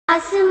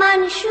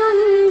আসমান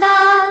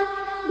সুন্দর,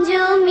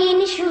 জমিন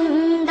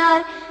সুন্দর,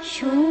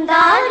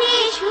 সুন্দরী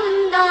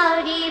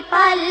সুন্দরী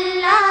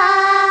পাল্লা।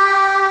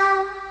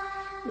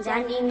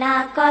 জানি না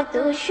কত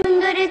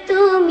সুন্দর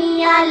তুমি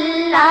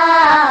আল্লাহ।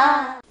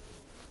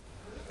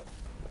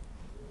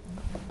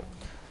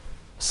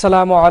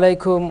 আসসালামু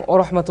আলাইকুম ওয়া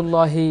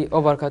রাহমাতুল্লাহি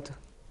ওয়া বারাকাতুহু।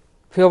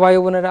 প্রিয় ভাই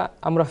বোনেরা,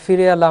 আমরা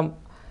ফিরে এলাম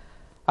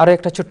আরও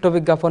একটা ছোট্ট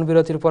বিজ্ঞাপন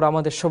বিরতির পর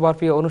আমাদের সবার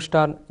প্রিয়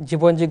অনুষ্ঠান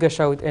জীবন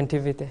জিজ্ঞাসা উইথ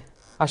এনটিভিতে।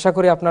 আশা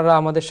করি আপনারা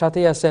আমাদের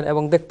সাথেই আছেন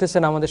এবং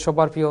দেখতেছেন আমাদের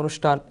সবার প্রিয়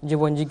অনুষ্ঠান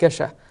জীবন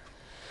জিজ্ঞাসা।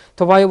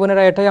 তো ভাই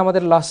বোনেরা, এটাই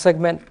আমাদের লাস্ট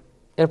সেগমেন্ট।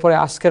 এরপরে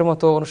আজকের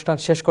মতো অনুষ্ঠান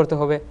শেষ করতে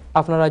হবে।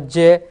 আপনারা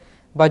যে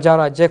বা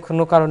যারা যে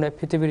কোনো কারণে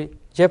পৃথিবীর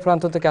যে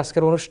প্রান্ত থেকে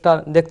আজকের অনুষ্ঠান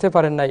দেখতে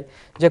পারেন নাই,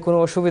 যে কোনো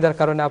অসুবিধার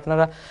কারণে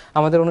আপনারা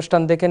আমাদের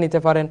অনুষ্ঠান দেখে নিতে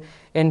পারেন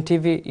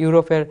এনটিভি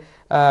ইউরোপের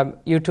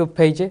ইউটিউব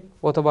পেজে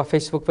অথবা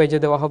ফেসবুক পেজে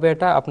দেওয়া হবে।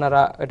 আপনারা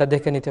এটা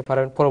দেখে নিতে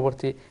পারেন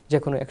পরবর্তী যে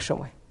কোনো এক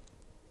সময়।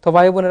 তো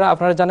ভাই বোনেরা,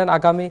 আপনারা জানেন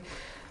আগামী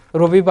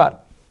রবিবার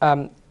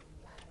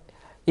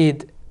ঈদ।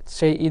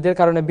 সেই ঈদের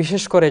কারণে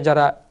বিশেষ করে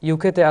যারা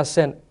ইউকেতে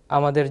আছেন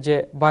আমাদের যে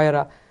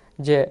ভাইয়েরা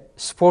যে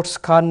স্পোর্টস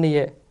কার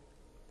নিয়ে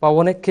বা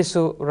অনেক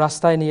কিছু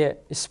রাস্তায় নিয়ে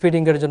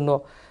স্পিডিংয়ের জন্য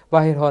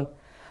বাহির হন,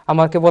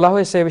 আমাকে বলা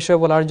হয়েছে এ বিষয়ে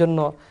বলার জন্য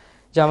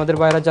যে আমাদের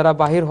ভাইয়েরা যারা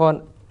বাহির হন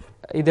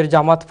ঈদের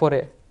জামাত পরে,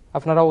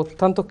 আপনারা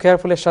অত্যন্ত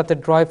কেয়ারফুলের সাথে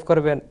ড্রাইভ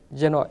করবেন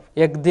যেন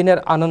একদিনের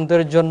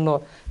আনন্দের জন্য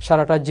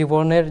সারাটা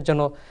জীবনের যেন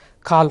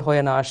কাল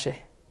হয়ে না আসে।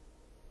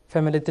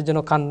 ফ্যামিলিতে যেন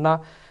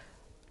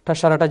কান্নাটা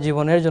সারাটা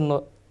জীবনের জন্য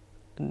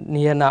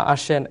নিয়ে না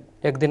আসেন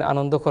একদিন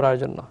আনন্দ করার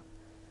জন্য।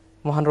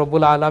 মহান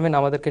রব্বুল আলামিন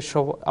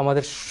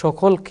আমাদের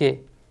সকলকে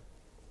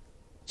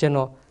যেন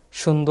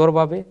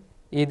সুন্দরভাবে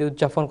ঈদ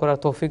উদযাপন করার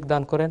তৌফিক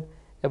দান করেন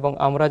এবং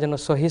আমরা যেন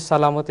সহি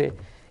সালামতে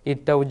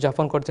ঈদটা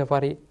উদযাপন করতে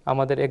পারি।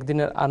 আমাদের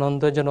একদিনের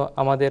আনন্দ যেন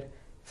আমাদের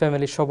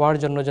ফ্যামিলি সবার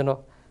জন্য যেন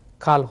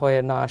কাল হয়ে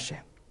না আসে।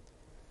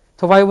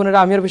 তো ভাই বোনেরা,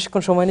 আমি আর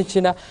বেশিক্ষণ সময় নিচ্ছি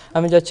না,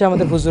 আমি যাচ্ছি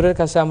আমাদের হুজুরের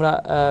কাছে। আমরা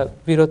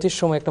বিরতির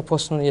সময় একটা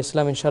প্রশ্ন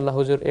নিয়েছিলাম, ইনশাআল্লাহ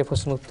হুজুর এই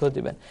প্রশ্নের উত্তর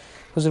দিবেন।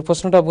 হুজুর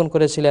প্রশ্নটা বোন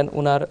করেছিলেন,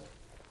 উনার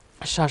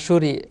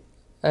শাশুড়ি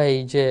এই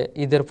যে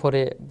ঈদের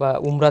পরে বা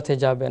উমরাতে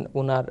যাবেন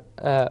উনার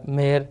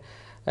মেয়ের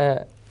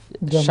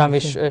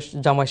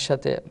জামাইয়ের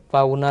সাথে, বা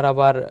উনার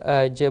আবার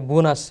যে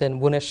বোন আছেন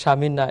বোনের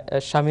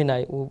স্বামী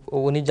নাই,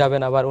 উনি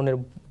যাবেন, আবার উনার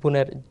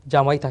বোনের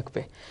জামাই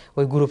থাকবে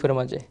ওই গ্রুপের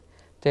মাঝে।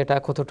 তো এটা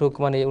কতটুক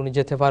মানে উনি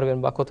যেতে পারবেন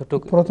বা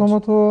কতটুক?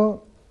 প্রথমত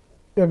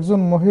একজন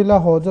মহিলা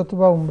হজ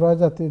অথবা উমরা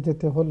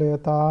যেতে হলে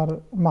তার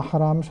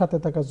মাহরাম সাথে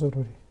থাকা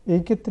জরুরি।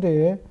 এই ক্ষেত্রে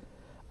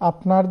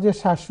আপনার যে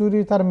শাশুড়ি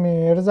তার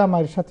মেয়ের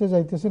জামাইয়ের সাথে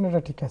যাইতেছেন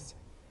এটা ঠিক আছে,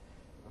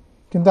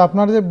 কিন্তু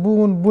আপনার যে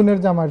বোনের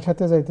জামাইয়ের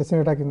সাথে যাইতেছেন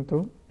এটা কিন্তু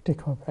ঠিক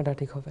হবে, এটা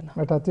ঠিক হবে না,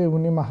 এটাতে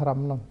উনি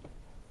মাহরাম নন।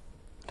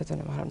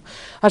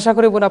 আশা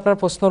করি বোন আপনার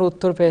প্রশ্নের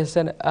উত্তর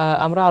পেয়েছেন।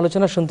 আমরা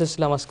আলোচনা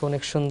শুনতেছিলাম আজকে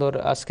অনেক সুন্দর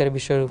আজকের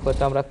বিষয়ের উপর।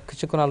 তো আমরা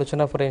কিছুক্ষণ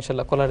আলোচনা পরে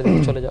ইনশাআল্লাহ কলারের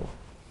দিকে চলে যাব।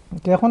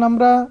 এখন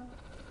আমরা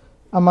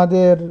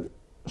আমাদের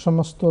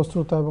সমস্ত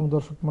শ্রোতা এবং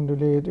দর্শক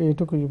মণ্ডলীর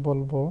এইটুকুই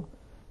বলবো,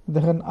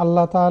 দেখেন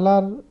আল্লাহ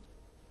তাআলার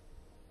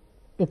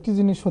একটি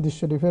জিনিস হাদিস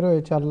শরীফে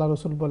রয়েছে, আল্লাহ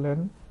রাসূল বলেন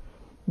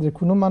যে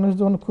কোনো মানুষ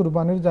যখন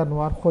কুরবানির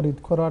জানোয়ার খরিদ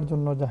করার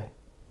জন্য যায়,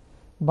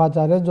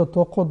 বাজারে যত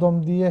কদম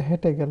দিয়ে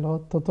হেঁটে গেল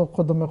তত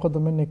কদমে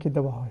কদমে নেকি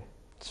দেওয়া হয়।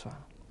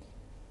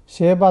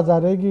 সে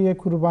বাজারে গিয়ে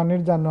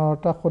কুরবানির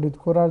জানোয়ারটা খরিদ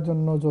করার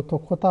জন্য যত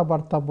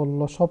কথাবার্তা বলল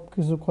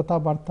সবকিছু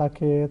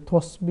কথাবার্তাকে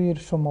তসবির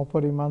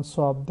সমপরিমাণ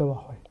সওয়াব দেওয়া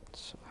হয়।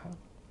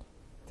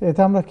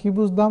 এটা আমরা কি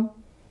বুঝলাম,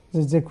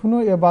 যে কোনো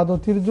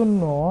ইবাদতের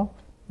জন্য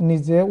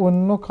নিজে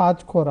অন্য কাজ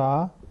করা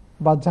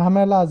বা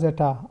ঝামেলা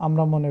যেটা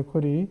আমরা মনে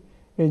করি,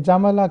 এই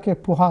ঝামেলাকে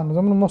পোহানো,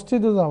 যেমন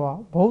মসজিদে যাওয়া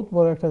বহুত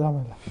বড় একটা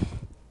ঝামেলা,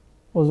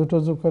 অজু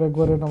টজু করে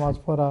ঘরে নামাজ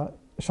পড়া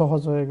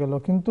সহজ হয়ে গেল,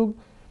 কিন্তু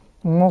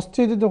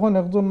মসজিদে যখন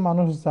একজন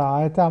মানুষ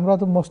যায় তা আমরা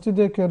তো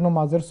মসজিদে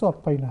নামাজের সওয়াব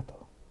পাই না। তো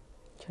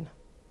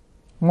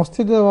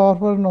মসজিদে যাওয়ার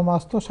পরে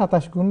নামাজ তো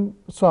 27 গুণ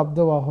সওয়াব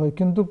দেওয়া হয়,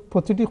 কিন্তু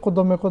প্রতিটি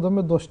কদমে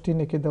কদমে 10টি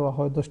নেকি দেওয়া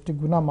হয়, 10টি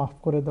গুনাহ মাফ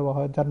করে দেওয়া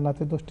হয়,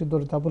 জান্নাতে 10টি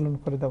দরজা বুলন্দ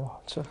করে দেওয়া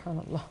হয়।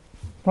 সুবহানাল্লাহ।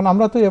 কারণ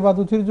আমরা তো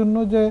ইবাদতের জন্য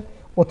যে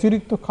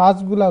অতিরিক্ত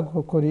কাজগুলা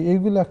করি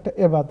এইগুলো একটা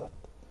ইবাদত।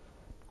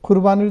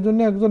 কুরবানির জন্য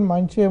একজন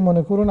মানুষে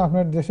মনে করুন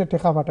আপনার দেশে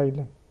টাকা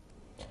পাঠাইলেন,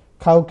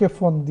 কাউকে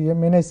ফোন দিয়ে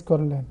ম্যানেজ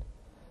করলেন,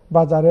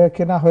 বাজারে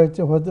কেনা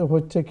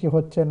হচ্ছে কি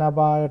হচ্ছে না,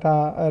 বা এটা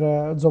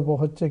জব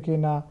হচ্ছে কি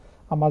না,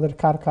 আমাদের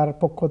কার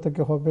পক্ষ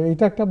থেকে হবে,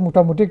 এটা একটা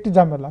মোটামুটি একটি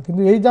ঝামেলা।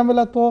 কিন্তু এই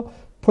ঝামেলা তো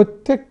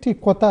প্রত্যেকটি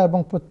কথা এবং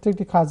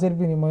প্রত্যেকটি কাজের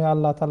বিনিময়ে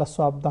আল্লাহ তাআলা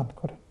সওয়াব দান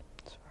করেন।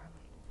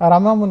 আর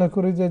আমরা মনে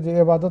করি যে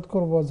ইবাদত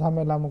করব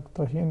ঝামেলা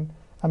মুক্তহীন,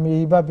 আমি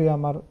এইভাবে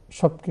আমার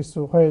সবকিছু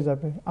হয়ে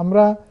যাবে।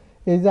 আমরা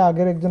এই যে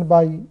আগের একজন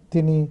ভাই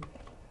তিনি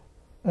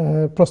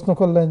প্রশ্ন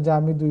করলেন যে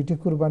আমি 2টি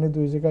কুরবানি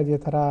 2 জায়গায় দিয়ে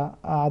তারা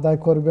আদায়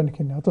করবেন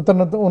কিনা, তো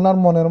ওনার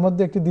মনের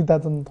মধ্যে একটি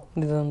দ্বিধাদ্বন্দ্ব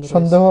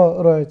সন্দেহ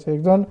রয়েছে।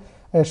 একজন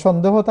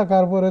সন্দেহ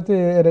থাকার পরে তো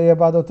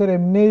ইবাদতের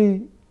এমনিই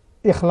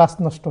ইখলাস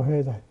নষ্ট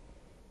হয়ে যায়।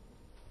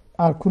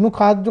 আর কোনো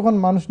কাজ যখন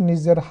মানুষ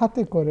নিজের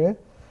হাতে করে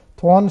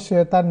তখন সে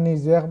তার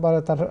নিজে একবারে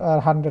তার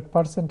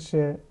 100%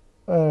 সে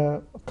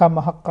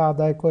কামাহাক্কা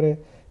আদায় করে,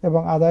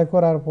 এবং আদায়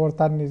করার পর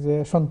তার নিজে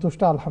সন্তুষ্ট,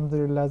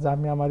 আলহামদুলিল্লাহ যে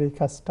আমি আমার এই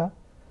কাজটা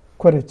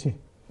করেছি।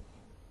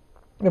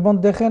 এবং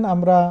দেখেন,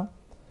 আমরা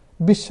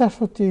বিশ্বাস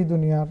হচ্ছে এই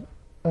দুনিয়ার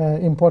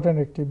ইম্পর্টেন্ট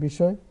একটি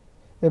বিষয়,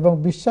 এবং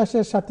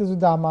বিশ্বাসের সাথে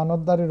যদি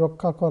আমানতদারি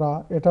রক্ষা করা,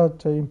 এটা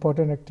হচ্ছে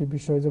ইম্পর্টেন্ট একটি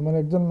বিষয়। যেমন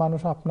একজন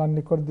মানুষ আপনার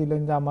নিকট দিলেন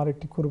যে আমার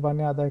একটি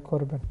কুরবানি আদায়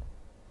করবেন,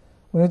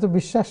 উনি তো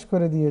বিশ্বাস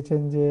করে দিয়েছেন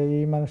যে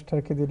এই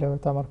মানুষটাকে দিলে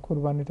হয়তো আমার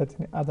কুরবানিটা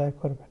তিনি আদায়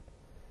করবেন।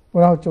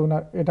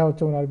 এটা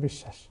হচ্ছে ওনার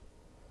বিশ্বাস।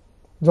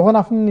 যখন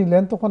আপনি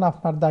নিলেন তখন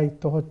আপনার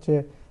দায়িত্ব হচ্ছে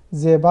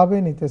যেভাবে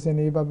নিতেছেন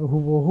এইভাবে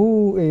হুবহু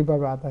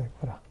এইভাবে আদায়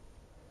করা।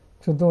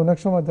 কিন্তু অনেক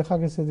সময় দেখা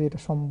গেছে যে এটা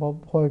সম্ভব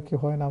হয় কি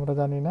হয় না আমরা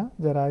জানি না,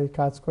 যারা এই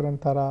কাজ করেন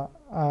তারা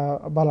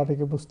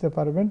বালাটিকে বুঝতে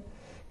পারবেন।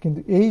 কিন্তু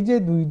এই যে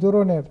দুই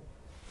ধরনের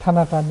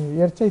টানাটানি,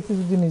 এর চাইতে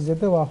যদি নিজে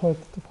দেওয়া হয়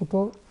তো কত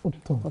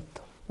উত্তম।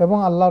 এবং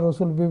আল্লাহ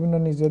রসুল বিভিন্ন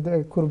নিজেদের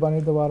কুরবানি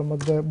দেওয়ার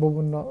মধ্যে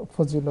বিভিন্ন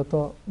ফজিলত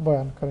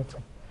বয়ান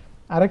করেছেন।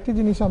 আরেকটি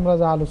জিনিস আমরা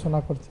যা আলোচনা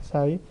করতে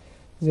চাই,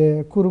 যে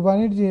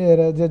কুরবানির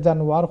যে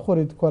জানোয়ার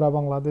খরিদ করা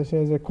বাংলাদেশে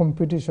যে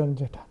কম্পিটিশন,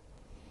 যেটা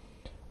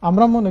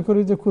আমরা মনে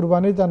করি যে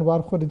কুরবানির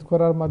জানোয়ার খরিদ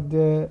করার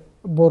মধ্যে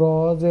বড়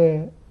যে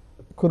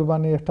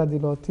কুরবানি একটা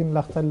দিল 3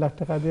 লাখ 4 লাখ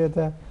টাকা দিয়ে,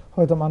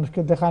 হয়তো মানুষকে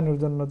দেখানোর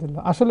জন্য দিল।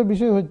 আসলে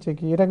বিষয় হচ্ছে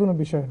কি, এটা কোনো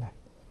বিষয় না।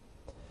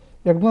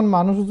 একজন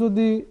মানুষ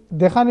যদি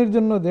দেখানোর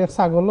জন্য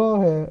ছাগলও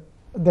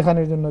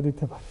দেখানোর জন্য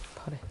দিতে পারে,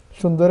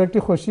 সুন্দর একটি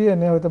খুশি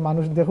এনে হয়তো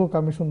মানুষ দেখুক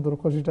আমি সুন্দর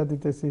খুশিটা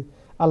দিতেছি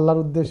আল্লাহর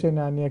উদ্দেশ্যে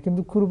না নিয়ে।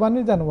 কিন্তু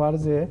কুরবানির জানোয়ার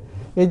যে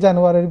এই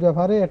জানোয়ারের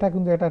ব্যাপারে এটা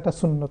কিন্তু এটা একটা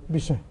সুন্নত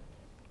বিষয়,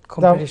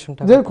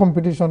 যে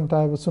কম্পিটিশনটা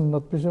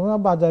সুন্নত বিষয়।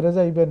 বাজারে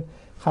যাইবেন,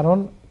 কারণ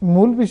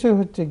মূল বিষয়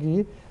হচ্ছে কি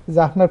যে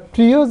আপনার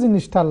প্রিয়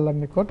জিনিসটা আল্লাহর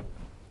নিকট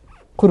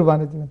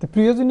কুরবানি দিবেন।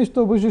 প্রিয় জিনিস তো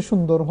অবশ্যই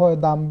সুন্দর হয়,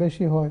 দাম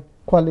বেশি হয়,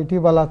 কোয়ালিটি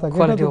ভালো থাকে।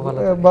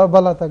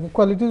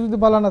 কোয়ালিটি যদি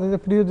ভালো না থাকে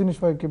প্রিয় জিনিস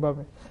হয়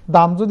কিভাবে?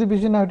 দাম যদি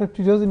বেশি না হয়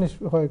প্রিয় জিনিস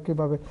হয়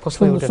কিভাবে?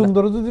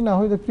 সুন্দর যদি না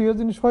হয় প্রিয়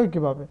জিনিস হয়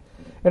কিভাবে?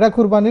 এটা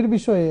কুরবানির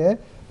বিষয়ে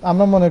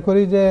আমরা মনে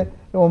করি যে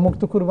অমুক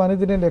তো কুরবানি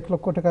দিনে 1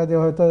 লক্ষ টাকা দিয়ে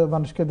হয়তো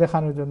মানুষকে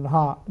দেখানোর জন্য।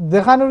 হ্যাঁ,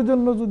 দেখানোর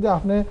জন্য যদি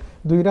আপনি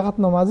 2 রাকাত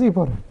নামাজই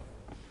পড়েন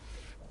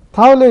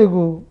তাহলে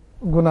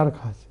গুনার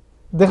কাজ।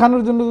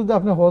 দেখানোর জন্য যদি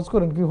আপনি হজ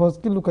করেন, কি হজ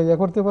কি লুকাইয়া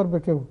করতে পারবে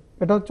কেউ?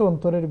 এটা হচ্ছে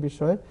অন্তরের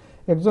বিষয়।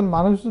 একজন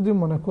মানুষ যদি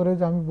মনে করে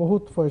যে আমি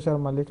বহুত পয়সার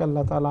মালিক,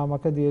 আল্লাহ তাআলা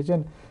আমাকে দিয়েছেন,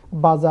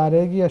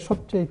 বাজারে গিয়ে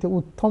সবচেয়ে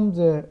উত্তম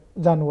যে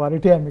জানোয়ার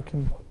এটি আমি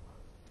কিনব,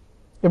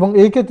 এবং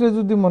এই ক্ষেত্রে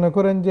যদি মনে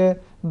করেন যে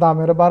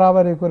দামের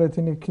বাড়াবাড়ি করে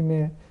তিনি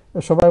কিনে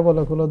সবাই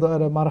বলে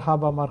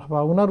মারহাবা মারহাবা,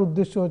 ওনার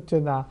উদ্দেশ্য হচ্ছে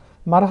না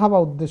মারহাবা,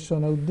 উদ্দেশ্য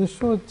না, উদ্দেশ্য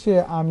হচ্ছে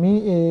আমি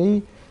এই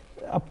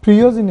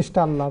প্রিয় জিনিসটা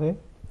আল্লাহরে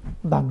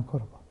দান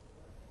করব,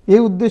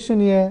 এই উদ্দেশ্য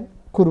নিয়ে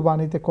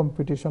কুরবানিতে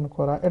কম্পিটিশন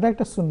করা, এটা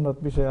একটা সুন্নত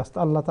বিষয়।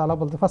 আল্লাহ তাআলা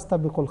বলতে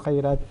ফাস্তাবিকুল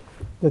খায়রাত,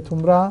 যে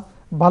তোমরা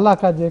ভালো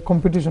কাজে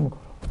কম্পিটিশন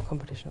করো।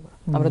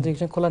 আমরা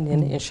দুইজন খোলা নিয়ে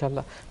নিই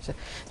ইনশাআল্লাহ।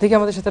 দেখি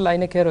আমাদের সাথে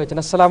লাইনে কে রয়েছেন।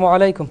 আসসালামু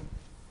আলাইকুম।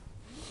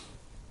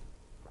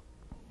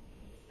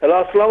 হ্যালো,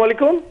 আসসালামু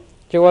আলাইকুম।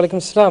 জি, ওয়ালাইকুম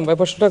আসসালাম। ভাই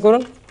প্রশ্নটা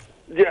করুন।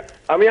 জি,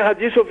 আমি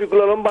হাজী শফিকুল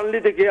আলম বানলি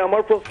থেকে।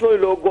 আমার প্রশ্ন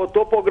হইল, গত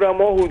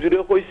প্রোগ্রামও হুজুরে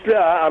কইছিল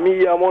আমি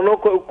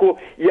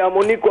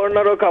ইয়ামনি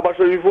কর্নার কাবা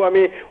শরীফও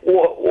আমি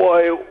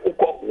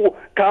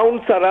কাউন্ট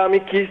ছাড়া আমি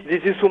কিস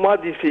দিছি, সুমা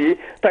দিছি।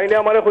 তাইনে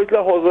আমার কইছিল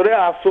হজরে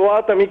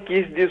আসোয়াত আমি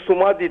কিস দি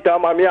সুমা দিতাম,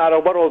 আমি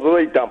আরবার হজরে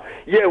হইতাম।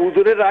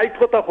 হুজুরে রাইট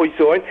কথা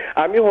কইছেন।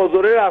 আমি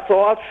হজরের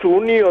আসোয়াত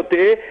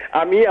সুনিয়তে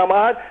আমি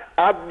আমার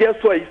আব্দিয়া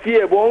সোয়াইছি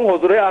এবং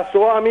হজরে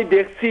আসোয়া আমি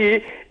দেখছি।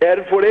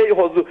 এরপরে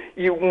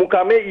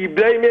মুকামে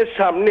ইব্রাহিমের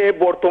সামনে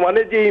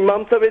বর্তমানে যে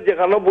ইমাম সাহেব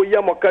যেখানে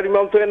বইয়া মক্কার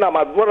ইমাম সাহেব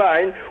নামাজ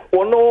পড়াইন,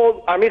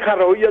 আমি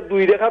খাড়া হইয়া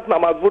 2 রাকাত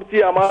নামাজ পড়ছি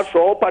আমার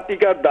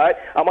সহপাঠিকার দায়,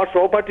 আমার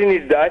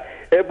সহপাঠিনীর দায়,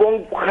 এবং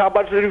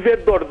কাবা শরীফের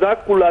দরজা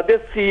খোলা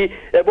দেখছি,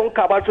 এবং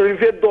কাবা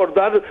শরীফের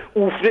দরজার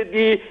উপরে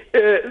দি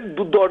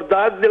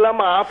দরজা দিলাম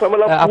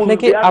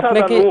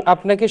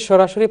আপনাকে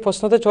সরাসরি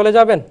প্রশ্নতে চলে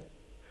যাবেন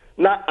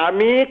না।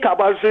 আমি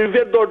কাবা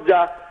শরীফের দরজা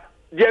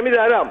যে আমি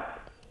জানাম,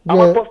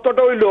 আমার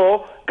প্রশ্নটা হইল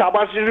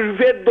কাবা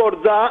শরীফের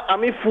দরজা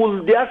আমি ফুল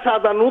দিয়া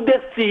সাজানো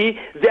দেখছি,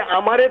 যে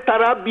আমারে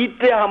তারা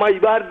বিটে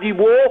হামাইবার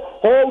দিব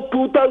হো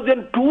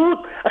 2002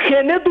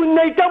 সেনে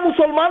দুনিয়াটা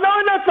মুসলমান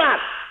হয় না স্যার।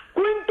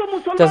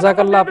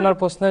 জাযাকাল্লাহ আপনার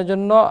প্রশ্নের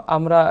জন্য।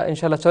 আমরা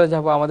ইনশাআল্লাহ চলে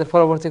যাব আমাদের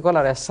পরবর্তী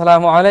কলার।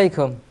 আসসালামু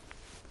আলাইকুম।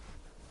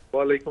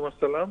 ওয়ালাইকুম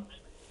আসসালাম।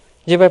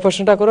 জি ভাই,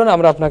 প্রশ্নটা করুন,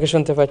 আমরা আপনাকে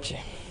শুনতে পাচ্ছি।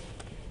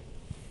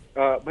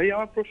 ভাই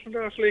আমার প্রশ্নটা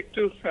আসলে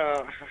একটু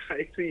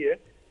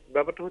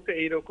ব্যাপারটা হচ্ছে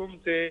এইরকম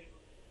যে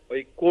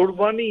ওই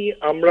কোরবানি,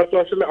 আমরা তো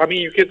আসলে আমি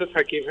ইউকে তে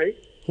থাকি ভাই।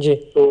 জি।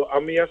 তো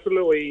আমি আসলে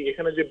ওই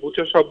এখানে যে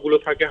বুচার শপগুলো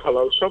থাকে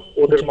হালাল শপ,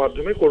 ওদের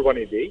মাধ্যমে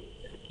কোরবানি দেই।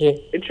 জি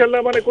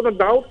ইনশাআল্লাহ। মানে কোনো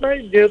ডাউট নাই,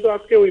 যেহেতু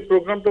আজকে ওই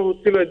প্রোগ্রামটা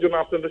হচ্ছিল এর জন্য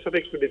আপনাদের সাথে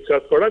একটু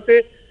ডিসকাস করা যে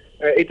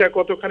এটা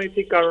কতখানি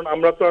ঠিক। কারণ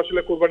আমরা তো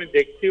আসলে কোরবানি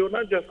দেখছিও না,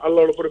 জাস্ট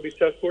আল্লাহর উপরে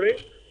বিশ্বাস করে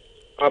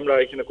আমরা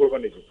এখানে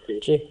কোরবানি দিচ্ছি।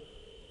 জি।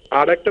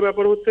 আর একটা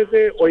ব্যাপার হচ্ছে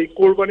যে ওই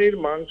কোরবানির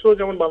মাংস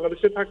যেমন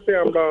বাংলাদেশে থাকতে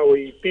আমরা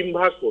ওই 3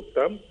 ভাগ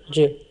করতাম,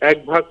 1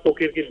 ভাগ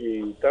ফকিরকে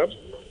দিয়ে দিতাম,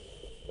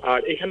 আর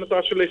এখানে তো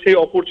আসলে সেই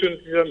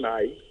অপরচুনিটিটা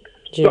নাই।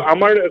 তো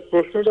আমার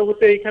প্রশ্নটা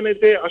হচ্ছে এইখানে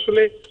যে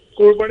আসলে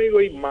কোরবানির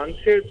ওই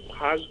মাংসের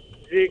ভাগ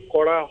যে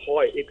করা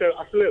হয়, এটা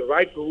আসলে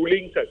রাইট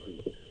রুলিংটা কি?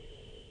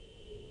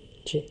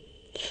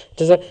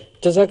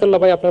 জাযাকাল্লাহ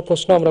ভাই, আপনার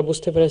প্রশ্ন আমরা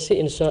বুঝতে পেরেছি।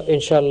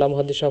 ইনশাআল্লাহ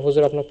মুহাদ্দিস সাহেব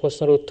হুজুর আপনার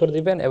প্রশ্নের উত্তর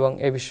দিবেন এবং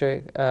এই বিষয়ে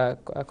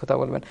কথা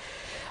বলবেন।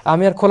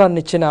 আমি আর খোলা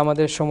নিচ্ছি না,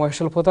 আমাদের সময়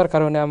স্বল্পতার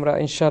কারণে আমরা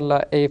ইনশাআল্লাহ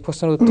এই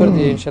প্রশ্নের উত্তর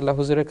দিয়ে ইনশাআল্লাহ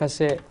হুজুরের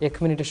কাছে 1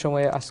 মিনিটের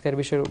সময়ে আজকের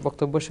বিষয়ের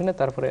বক্তব্য শুনে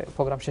তারপরে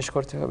প্রোগ্রাম শেষ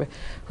করতে হবে।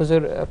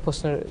 হুজুর,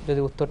 প্রশ্নের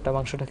যদি উত্তরটা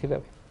মাংসটা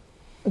কিভাবে?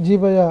 জি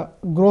ভাইয়া,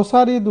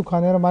 গ্রোসারি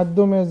দোকানের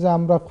মাধ্যমে যে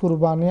আমরা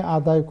কুরবানি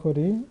আদায়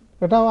করি,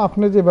 এটাও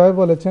আপনি যেভাবে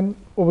বলেছেন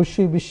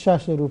অবশ্যই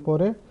বিশ্বাসের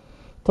উপরে।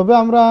 তবে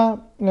আমরা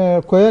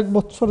কয়েক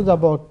বছর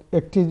যাবৎ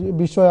একটি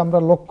বিষয় আমরা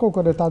লক্ষ্য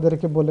করে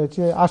তাদেরকে বলেছি,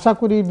 আশা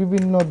করি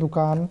বিভিন্ন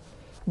দোকান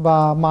বা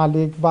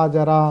মালিক বা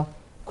যারা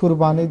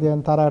কুরবানি দেন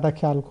তারা এটা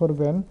খেয়াল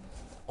করবেন।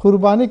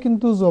 কুরবানি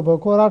কিন্তু জবাই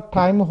করার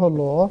টাইম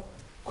হলো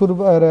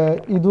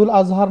ঈদুল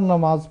আজহার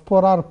নামাজ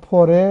পড়ার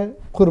পরে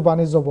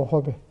কুরবানি জবাই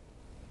হবে।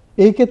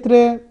 এই ক্ষেত্রে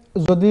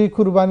যদি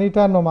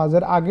কুরবানিটা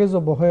নামাজের আগে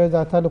জবাই হয়ে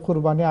যায় তাহলে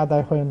কুরবানি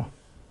আদায় হয় না।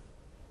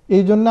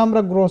 এই জন্য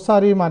আমরা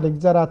গ্রোসারি মালিক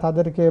যারা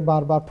তাদেরকে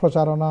বারবার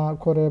প্রচারণা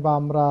করে বা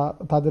আমরা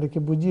তাদেরকে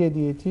বুঝিয়ে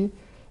দিয়েছি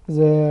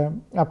যে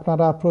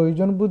আপনারা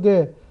প্রয়োজন বুঝে,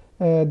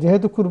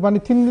 যেহেতু কুরবানি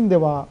 3 দিন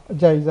দেওয়া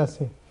জায়েজ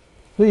আছে,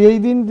 তো এই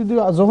দিন যদি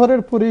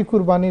জোহরের পরেই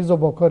কুরবানি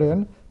জবাই করেন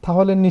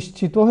তাহলে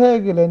নিশ্চিত হয়ে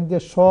গেলেন যে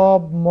সব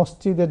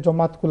মসজিদের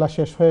জমাতগুলা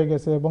শেষ হয়ে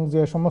গেছে এবং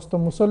যে সমস্ত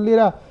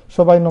মুসল্লিরা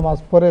সবাই নামাজ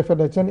পড়ে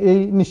ফেলেছেন, এই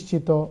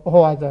নিশ্চিত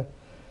হওয়া যায়।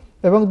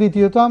 এবং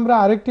দ্বিতীয়ত আমরা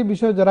আরেকটি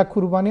বিষয়, যারা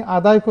কুরবানি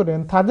আদায় করেন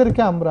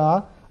তাদেরকে আমরা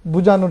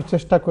বুঝানোর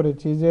চেষ্টা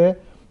করেছি যে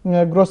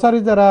গ্রোসারি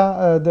যারা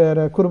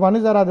কুরবানি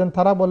যারা দেন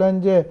তারা বলেন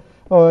যে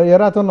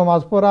এরা তো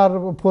নামাজ পড়ার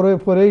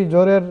পরেই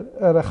জোরের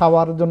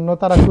খাওয়ার জন্য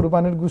তারা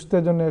কুরবানির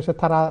গোশতের জন্য এসে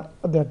তারা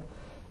দেন।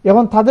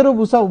 এখন তাদেরও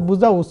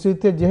বোঝা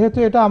উচিত যেহেতু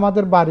এটা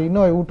আমাদের বাড়ি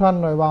নয়, উঠান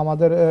নয় বা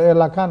আমাদের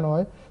এলাকা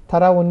নয়,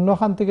 তারা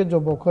অন্যখান থেকে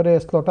জবাই করে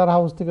স্লটার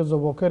হাউস থেকে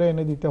জবাই করে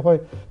এনে দিতে হয়।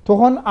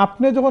 তখন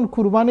আপনি যখন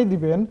কুরবানি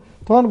দিবেন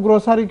তখন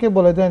গ্রোসারিকে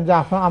বলে দেন যে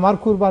আমার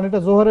কুরবানিটা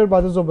জোহরের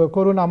বাদে জবাই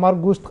করুন, আমার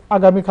গোশত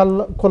আগামীকাল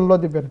করলে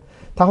দিবেন,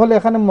 তাহলে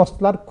এখানে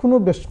মশলার কোনো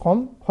বেশ কম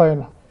হয়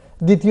না।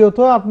 দ্বিতীয়ত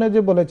আপনি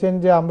যে বলেছেন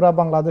যে আমরা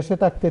বাংলাদেশে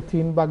থাকতে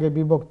 3 ভাগে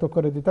বিভক্ত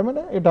করে দিতাম,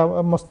 মানে এটা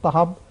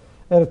মুস্তাহাব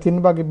 3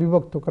 ভাগে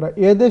বিভক্ত করা।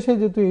 এদেশে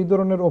যেহেতু এই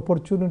ধরনের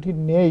অপরচুনিটি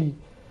নেই,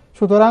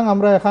 সুতরাং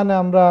আমরা এখানে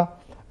আমরা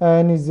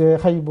নিজে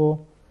খাইব,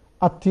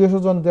 আত্মীয়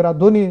স্বজন যারা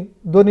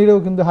ধনীরাও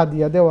কিন্তু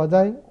হাদিয়া দেওয়া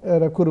যায়।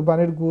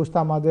 কুরবানির গোশত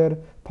আমাদের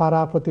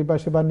পাড়া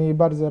প্রতিবেশী বা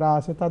নেইবার যারা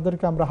আছে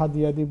তাদেরকে আমরা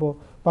হাদিয়া দিব,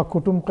 বা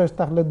কুটুম কেশ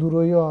থাকলে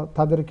দূরেও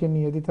তাদেরকে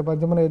নিয়ে দিতে পারি।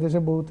 যেমন এদেশে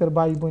বহুতের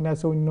ভাই বোন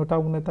আছে অন্য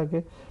টাউনে থাকে,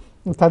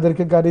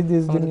 তাদেরকে গাড়ি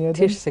দিয়ে নিয়ে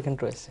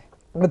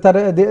তারা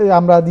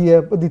আমরা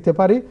দিতে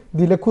পারি।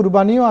 দিলে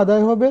কুরবানিও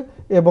আদায় হবে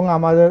এবং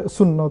আমাদের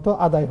সুন্নতও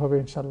আদায় হবে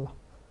ইনশাল্লাহ।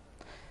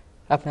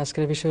 আপনি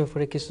আজকের বিষয়ের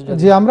উপরে কিছু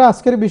জি, আমরা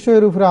আজকের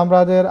বিষয়ের উপরে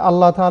আমাদের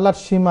আল্লাহ তাআলার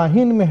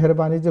সীমাহীন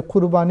মেহেরবানি যে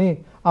কুরবানি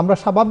আমরা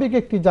স্বাভাবিক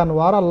একটি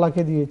জানোয়ার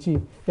আল্লাহকে দিয়েছি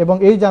এবং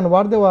এই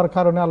জানোয়ার দেওয়ার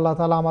কারণে আল্লাহ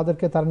তাআলা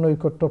আমাদেরকে তার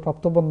নৈকট্য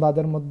প্রাপ্ত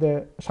বান্দাদের মধ্যে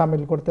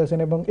শামিল করতেছেন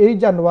এবং এই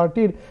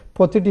জানোয়ারটির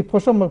প্রতিটি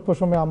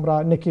পশমে আমরা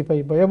নেকি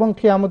পাইব এবং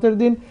কিয়ামতের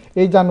দিন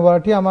এই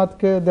জানোয়ারটি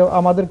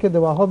আমাদেরকে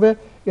দেওয়া হবে,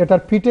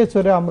 এটার পিঠে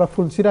চড়ে আমরা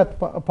ফুলসিরাত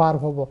পার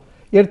হব।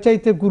 এর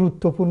চাইতে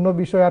গুরুত্বপূর্ণ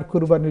বিষয় আর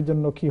কুরবানির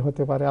জন্য কি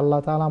হতে পারে। আল্লাহ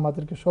তাআলা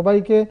আমাদেরকে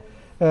সবাইকে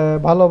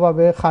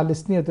ভালোভাবে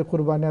খালিস নিয়তে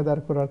কুরবানি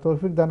আদায় করার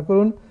তৌফিক দান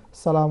করুন।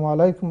 আসসালামু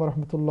আলাইকুম ওয়া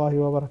রাহমাতুল্লাহি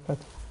ওয়া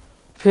বারাকাতুহু।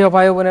 প্রিয়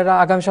ভাই বোনেরা,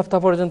 আগামী সপ্তাহ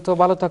পর্যন্ত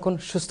ভালো থাকুন,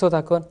 সুস্থ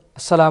থাকুন।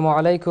 আসসালামু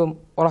আলাইকুম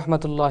ওয়া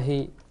রাহমাতুল্লাহি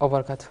ওয়া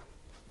বারাকাতুহু।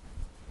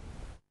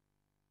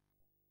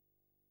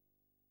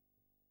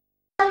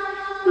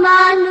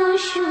 মানুষ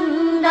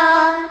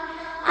সুন্দর,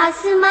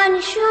 আসমান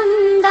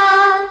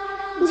সুন্দর,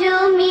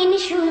 জমিন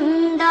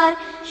সুন্দর,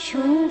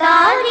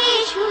 সুন্দরী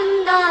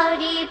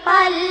সুন্দরী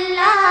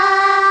পাল্লা,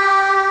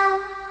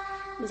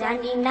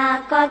 জানি না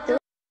কত